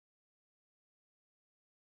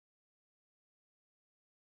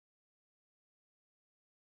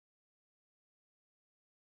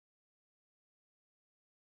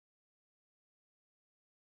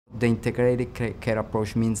the integrated care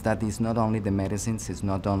approach means that it's not only the medicines, it's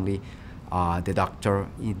not only the doctor.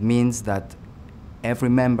 It means that every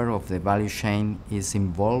member of the value chain is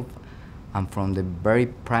involved, and from the very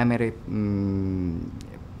primary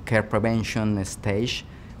care prevention stage,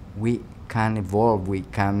 we can evolve, we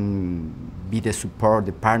can be the support,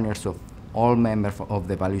 the partners of all members of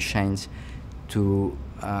the value chains to,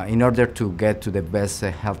 in order to get to the best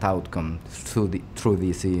health outcome through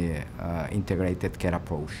this integrated care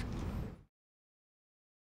approach.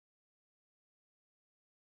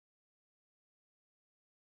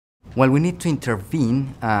 Well, we need to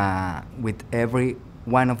intervene with every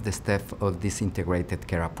one of the steps of this integrated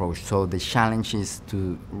care approach. So the challenge is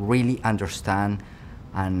to really understand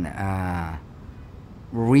and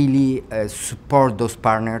really support those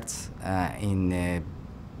partners in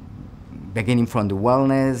beginning from the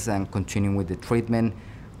wellness and continuing with the treatment,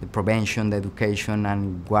 the prevention, the education,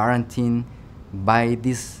 and guaranteeing by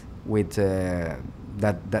this with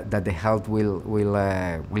that the health will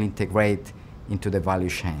integrate into the value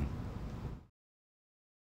chain.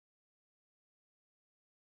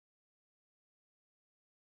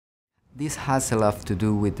 This has a lot to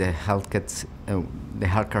do with the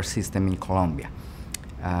healthcare system in Colombia.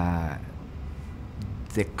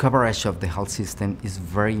 The coverage of the health system is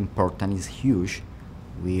very important, is huge.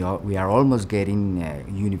 We are almost getting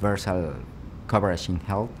universal coverage in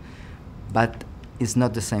health, but it's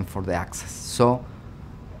not the same for the access. So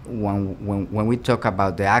when we talk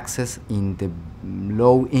about the access in the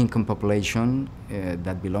low-income population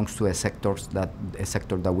that belongs to a sector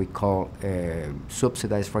that we call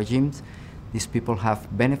subsidized regimes, these people have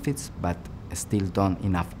benefits but still don't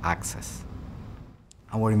enough access.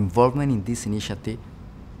 Our involvement in this initiative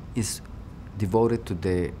is devoted to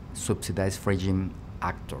the subsidized regime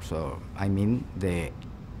actors, so I mean the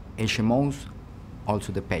HMOs,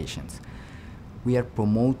 also the patients. We are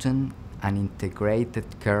promoting an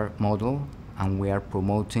integrated care model, and we are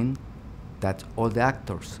promoting that all the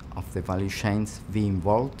actors of the value chains be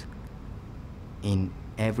involved in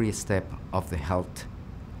every step of the health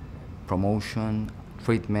promotion,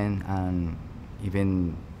 treatment, and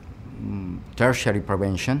even tertiary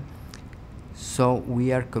prevention. So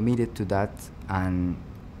we are committed to that, and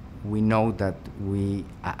we know that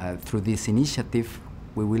through this initiative,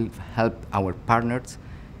 we will help our partners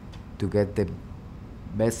to get the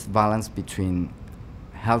best balance between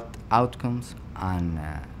health outcomes and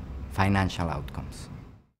financial outcomes.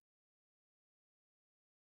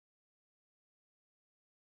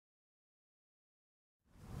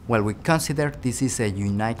 Well, we consider this is a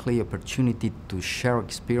uniquely opportunity to share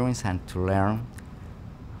experience and to learn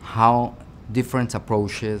how different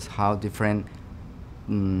approaches, how different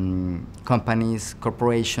companies,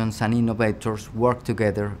 corporations, and innovators work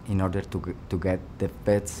together in order to get the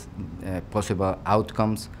best possible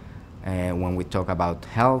outcomes when we talk about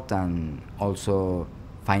health and also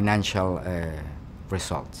financial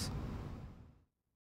results.